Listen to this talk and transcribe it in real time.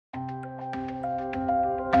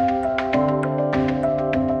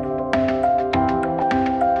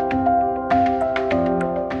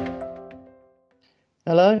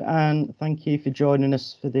Hello, and thank you for joining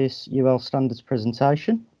us for this UL Standards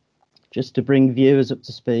presentation. Just to bring viewers up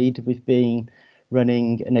to speed, we've been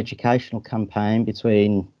running an educational campaign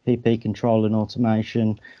between PP Control and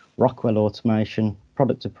Automation, Rockwell Automation,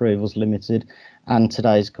 Product Approvals Limited, and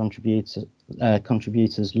today's contributors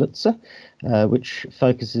Lutze, which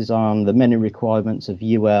focuses on the many requirements of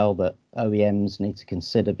UL that OEMs need to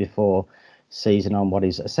consider before seizing on what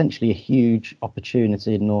is essentially a huge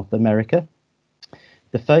opportunity in North America.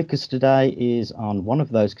 The focus today is on one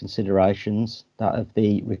of those considerations, that of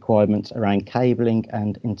the requirements around cabling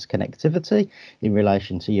and interconnectivity in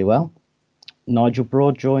relation to UL. Nigel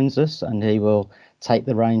Broad joins us and he will take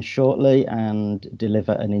the reins shortly and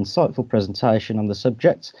deliver an insightful presentation on the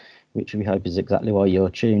subject, which we hope is exactly why you're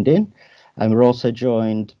tuned in. And we're also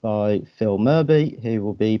joined by Phil Murby, who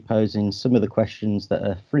will be posing some of the questions that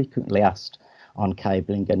are frequently asked on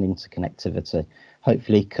cabling and interconnectivity,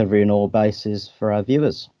 hopefully covering all bases for our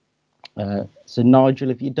viewers. So Nigel,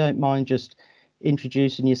 if you don't mind just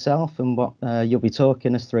introducing yourself and what you'll be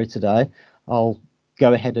talking us through today, I'll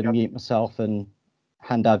go ahead and mute myself and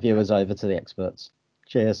hand our viewers over to the experts.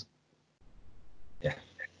 Cheers. Yeah.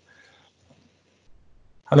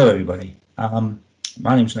 Hello everybody.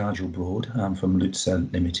 My name's Nigel Broad. I'm from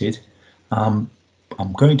Lutze Limited. I'm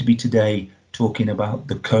going to be today talking about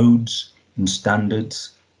the codes and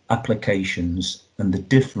standards, applications, and the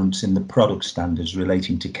difference in the product standards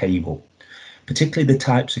relating to cable, particularly the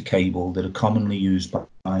types of cable that are commonly used by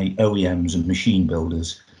OEMs and machine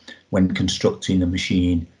builders when constructing a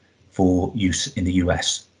machine for use in the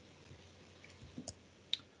US.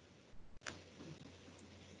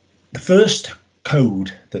 The first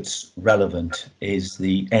code that's relevant is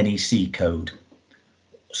the NEC code,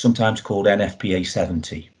 sometimes called NFPA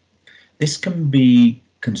 70. This can be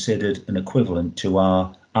considered an equivalent to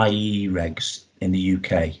our IEE regs in the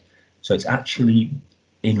UK. So it's actually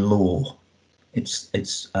in law.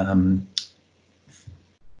 And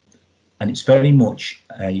it's very much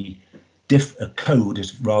a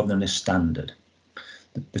code rather than a standard.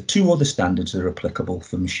 The two other standards that are applicable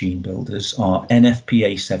for machine builders are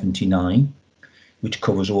NFPA 79, which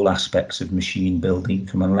covers all aspects of machine building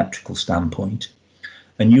from an electrical standpoint,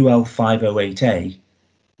 and UL 508A,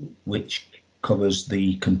 which covers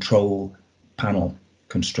the control panel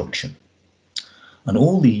construction. And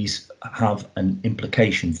all these have an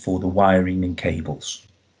implication for the wiring and cables.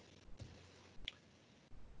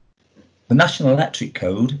 The National Electric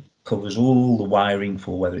Code covers all the wiring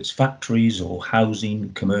for whether it's factories or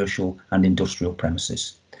housing, commercial and industrial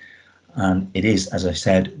premises. And it is, as I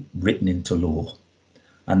said, written into law.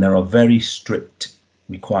 And there are very strict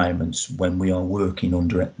requirements when we are working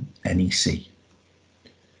under NEC.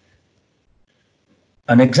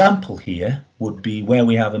 An example here would be where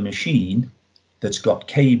we have a machine that's got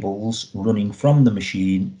cables running from the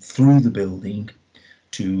machine through the building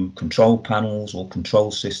to control panels or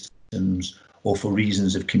control systems, or for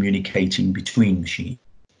reasons of communicating between machines.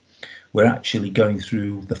 We're actually going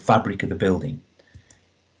through the fabric of the building.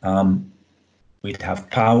 We'd have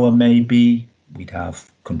power maybe, we'd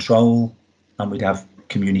have control, and we'd have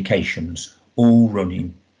communications all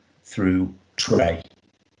running through tray.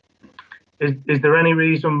 Is there any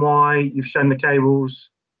reason why you've shown the cables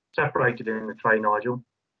separated in the tray, Nigel?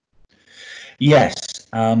 Yes,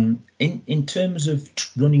 in terms of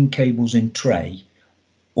running cables in tray,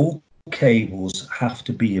 all cables have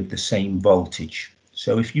to be of the same voltage.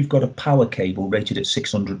 So if you've got a power cable rated at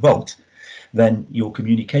 600 volt, then your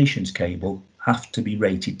communications cable have to be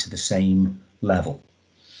rated to the same level.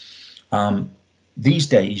 These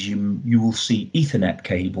days you will see Ethernet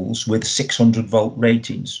cables with 600 volt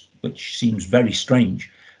ratings, which seems very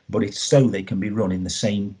strange, but it's so they can be run in the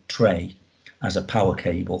same tray as a power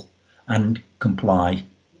cable and comply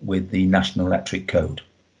with the National Electric Code.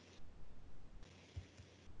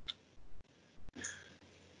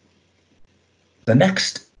 The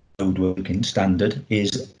next code working standard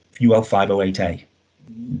is UL 508A.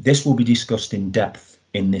 This will be discussed in depth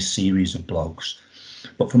in this series of blogs,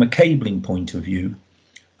 but from a cabling point of view,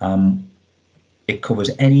 it covers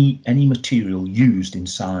any material used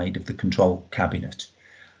inside of the control cabinet,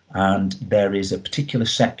 and there is a particular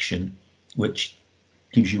section which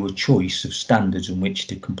gives you a choice of standards in which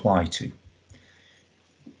to comply to.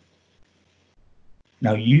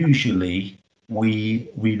 Now usually we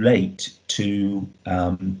relate to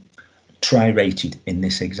tri-rated in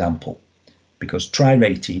this example, because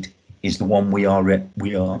tri-rated is the one we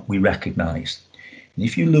recognise. And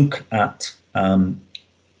if you look at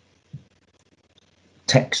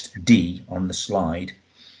text D on the slide,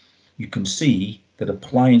 you can see that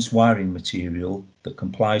appliance wiring material that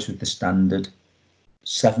complies with the standard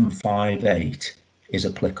 758 is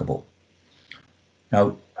applicable.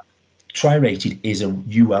 Now, tri-rated is a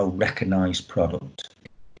UL recognised product,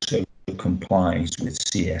 so it complies with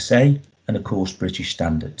CSA and of course British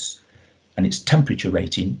standards, and its temperature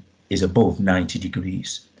rating is above 90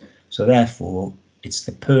 degrees. So therefore, it's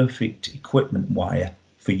the perfect equipment wire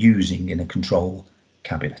for using in a control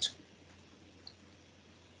cabinet.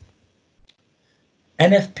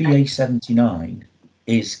 NFPA 79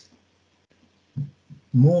 is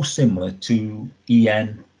more similar to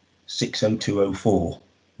EN 60204,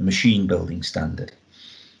 the machine building standard.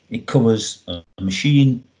 It covers a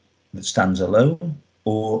machine that stands alone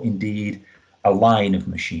or indeed a line of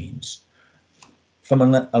machines. From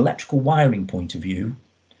an electrical wiring point of view,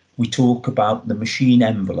 we talk about the machine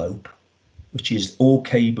envelope, which is all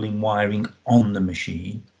cabling wiring on the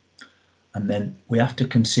machine, and then we have to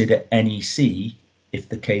consider NEC if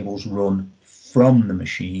the cables run from the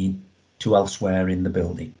machine to elsewhere in the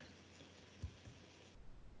building.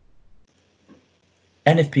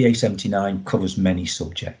 NFPA 79 covers many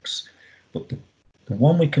subjects, but the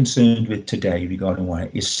one we're concerned with today regarding wire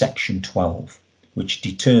is section 12, which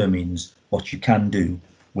determines what you can do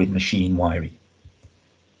with machine wiring.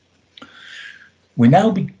 We'll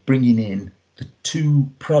now be bringing in the two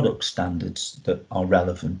product standards that are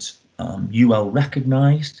relevant, UL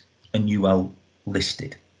recognised and UL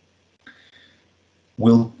listed.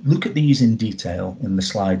 We'll look at these in detail in the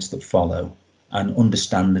slides that follow and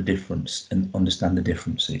understand the difference and understand the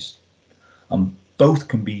differences. Both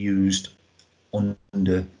can be used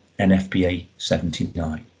under NFPA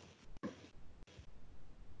 79.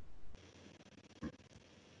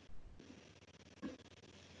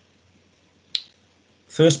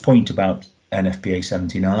 First point about NFPA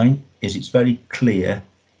 79 is it's very clear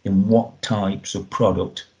in what types of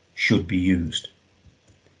product should be used.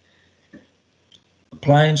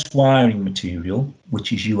 Appliance wiring material,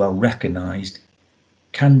 which is UL recognised,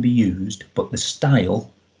 can be used, but the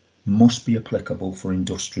style must be applicable for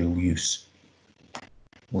industrial use.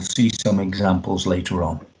 We'll see some examples later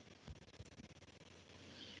on.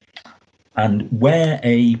 And where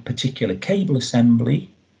a particular cable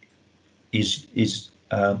assembly is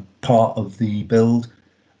part of the build,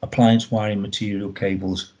 appliance wiring material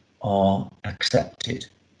cables are accepted.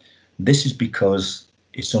 This is because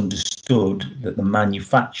it's understood that the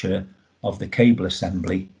manufacturer of the cable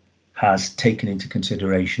assembly has taken into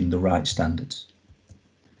consideration the right standards.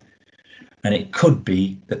 And it could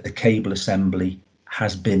be that the cable assembly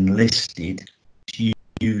has been listed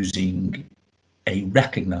using a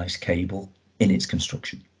recognised cable in its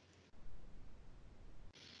construction.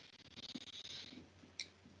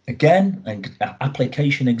 Again, an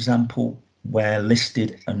application example where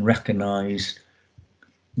listed and recognised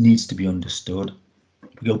needs to be understood.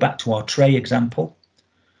 We go back to our tray example.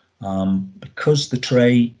 Because the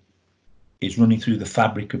tray is running through the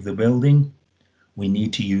fabric of the building, we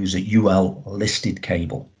need to use a UL listed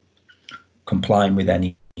cable, complying with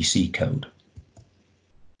NEC code.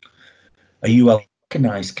 A UL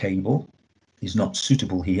recognised cable is not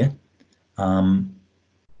suitable here, and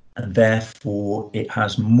therefore it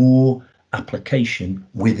has more application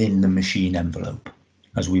within the machine envelope,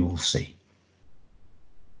 as we will see.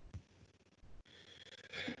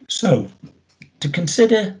 So, to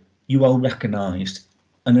consider UL recognised,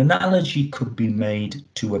 an analogy could be made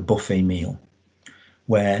to a buffet meal,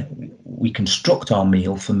 where we construct our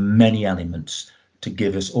meal from many elements to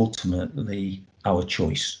give us ultimately our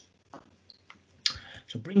choice.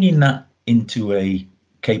 So bringing that into a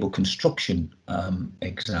cable construction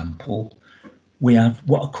example, we have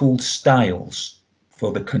what are called styles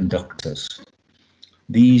for the conductors.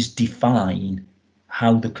 These define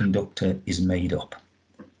how the conductor is made up.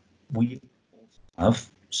 We have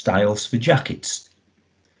styles for jackets,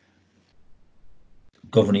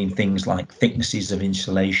 governing things like thicknesses of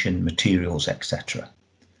insulation, materials, etc.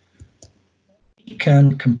 You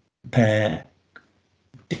can compare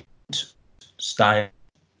different styles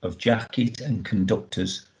of jacket and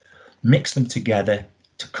conductors, mix them together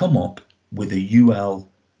to come up with a UL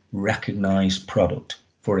recognised product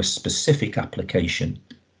for a specific application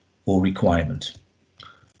or requirement.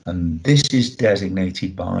 And this is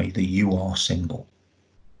designated by the UR symbol.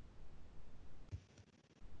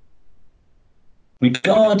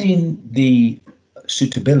 Regarding the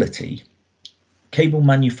suitability, cable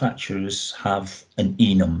manufacturers have an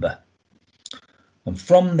E number. And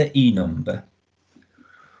from the E number,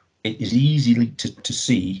 it is easy to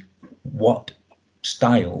see what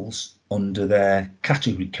styles under their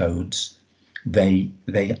category codes they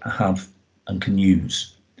have and can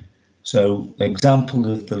use. So the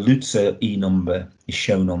example of the Lutze E number is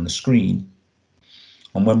shown on the screen.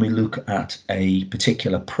 And when we look at a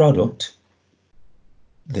particular product,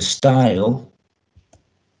 the style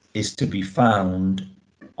is to be found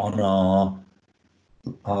on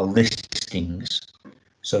our listings.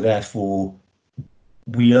 So therefore,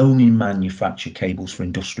 we only manufacture cables for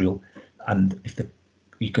industrial, and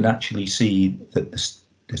you can actually see that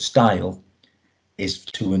the style is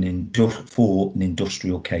to for an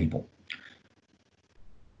industrial cable.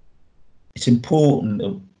 It's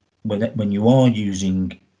important that when you are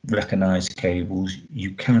using recognised cables,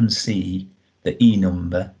 you can see the E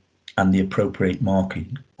number and the appropriate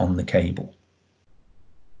marking on the cable.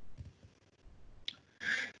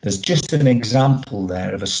 There's just an example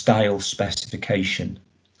there of a style specification.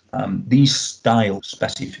 These style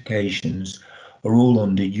specifications are all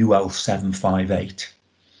under UL 758,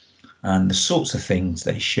 and the sorts of things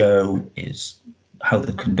they show is how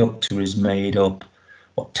the conductor is made up,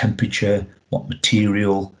 what temperature, what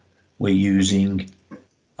material we're using,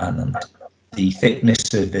 and the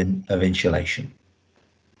thickness of insulation.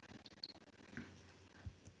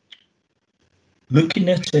 Looking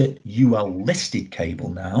at a UL listed cable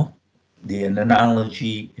now, the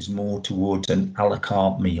analogy is more towards an a la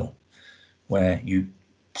carte meal, where you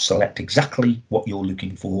select exactly what you're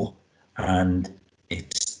looking for, and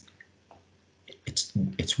it's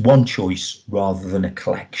one choice rather than a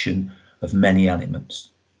collection of many elements.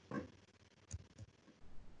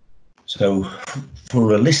 So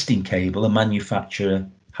for a listing cable, a manufacturer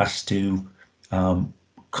has to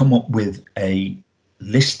come up with a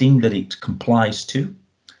listing that it complies to,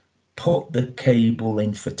 put the cable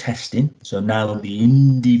in for testing. So now the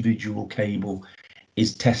individual cable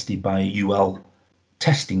is tested by a UL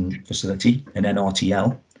testing facility, an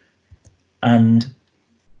NRTL, and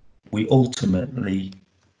we ultimately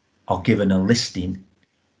are given a listing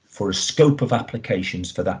for a scope of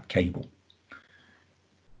applications for that cable.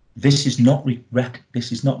 This is not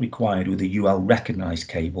required with a UL recognised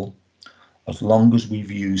cable, as long as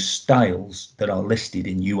we've used styles that are listed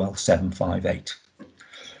in UL 758.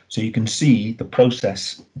 So you can see the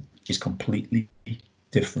process is completely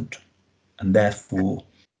different, and therefore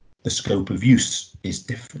the scope of use is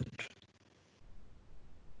different.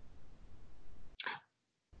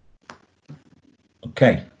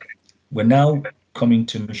 Okay, we're now coming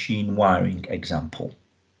to machine wiring example.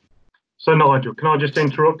 So Nigel, can I just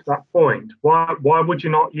interrupt that point? Why would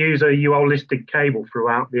you not use a UL listed cable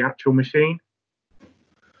throughout the actual machine?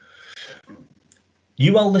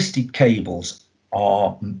 UL listed cables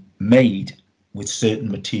are made with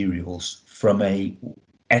certain materials from a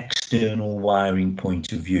external wiring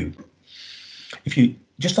point of view. If you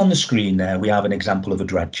just on the screen there, we have an example of a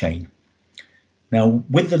drag chain. Now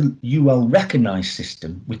with the UL recognised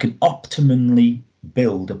system, we can optimally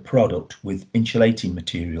build a product with insulating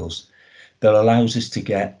materials that allows us to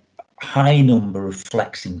get a high number of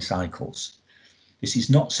flexing cycles. This is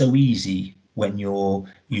not so easy when you're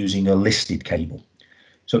using a listed cable.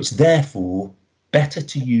 So it's therefore better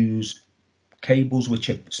to use cables which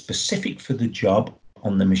are specific for the job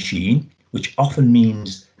on the machine, which often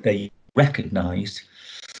means they're recognised,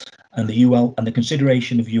 and the UL and the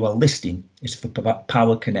consideration of UL listing is for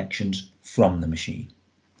power connections from the machine.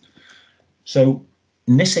 So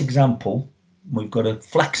in this example, we've got a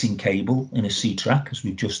flexing cable in a C-track, as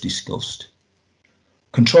we've just discussed,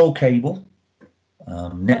 control cable,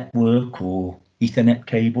 network or Ethernet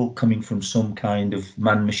cable coming from some kind of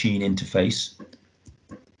man-machine interface,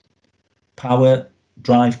 power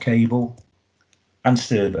drive cable, and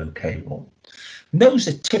servo cable. And those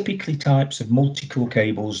are typically types of multi-core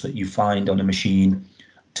cables that you find on a machine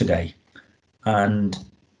today. And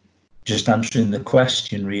just answering the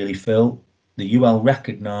question really, Phil, the UL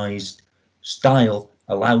recognised style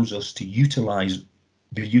allows us to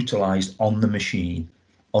be utilised on the machine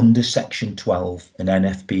under section 12 and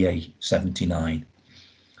NFPA 79.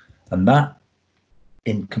 And that,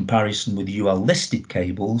 in comparison with UL listed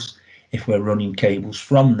cables, if we're running cables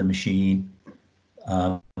from the machine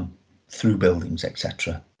through buildings,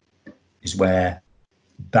 etc., is where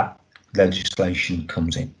that legislation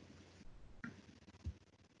comes in.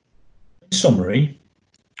 In summary,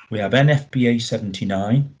 we have NFPA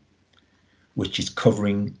 79, which is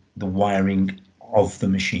covering the wiring of the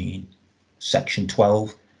machine. Section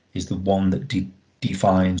 12 is the one that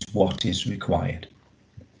defines what is required.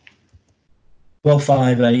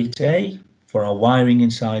 1258A for our wiring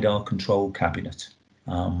inside our control cabinet.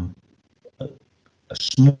 A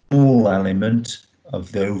small element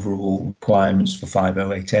of the overall requirements for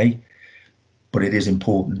 508A, but it is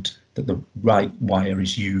important that the right wire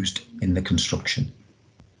is used in the construction.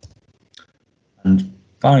 And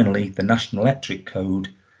finally, the National Electric Code,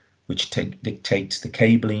 which dictates the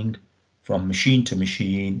cabling from machine to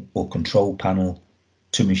machine or control panel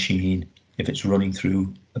to machine if it's running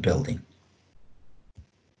through a building.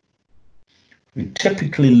 We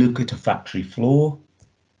typically look at a factory floor.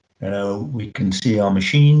 We can see our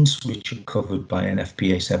machines, which are covered by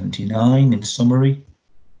NFPA 79 in summary.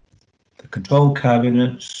 The control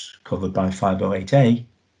cabinets covered by 508A.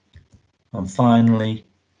 And finally,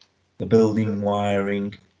 the building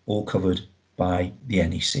wiring, all covered by the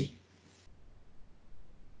NEC.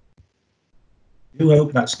 I do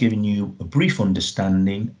hope that's given you a brief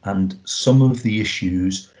understanding and some of the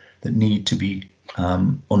issues that need to be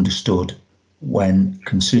understood when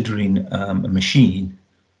considering a machine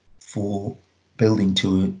for building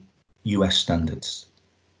to US standards.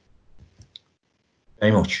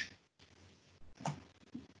 Very much.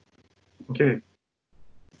 Thank you.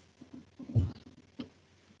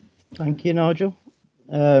 Thank you, Nigel.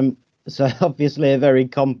 So obviously a very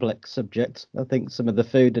complex subject. I think some of the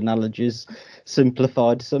food analogies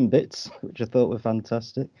simplified some bits, which I thought were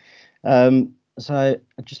fantastic. So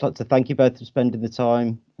I'd just like to thank you both for spending the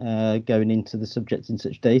time going into the subject in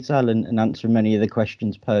such detail and answering many of the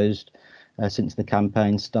questions posed since the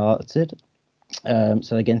campaign started.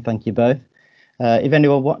 So again, thank you both. If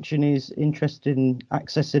anyone watching is interested in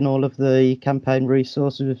accessing all of the campaign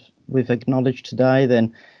resources we've acknowledged today,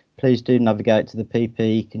 then please do navigate to the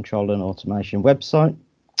PP Control and Automation website,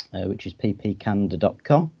 which is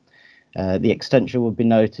ppcanda.com. The extension will be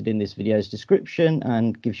noted in this video's description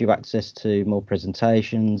and gives you access to more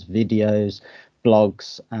presentations, videos,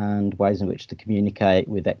 blogs, and ways in which to communicate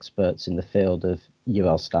with experts in the field of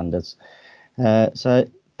UL standards. So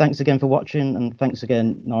thanks again for watching, and thanks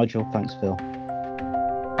again, Nigel. Thanks, Phil.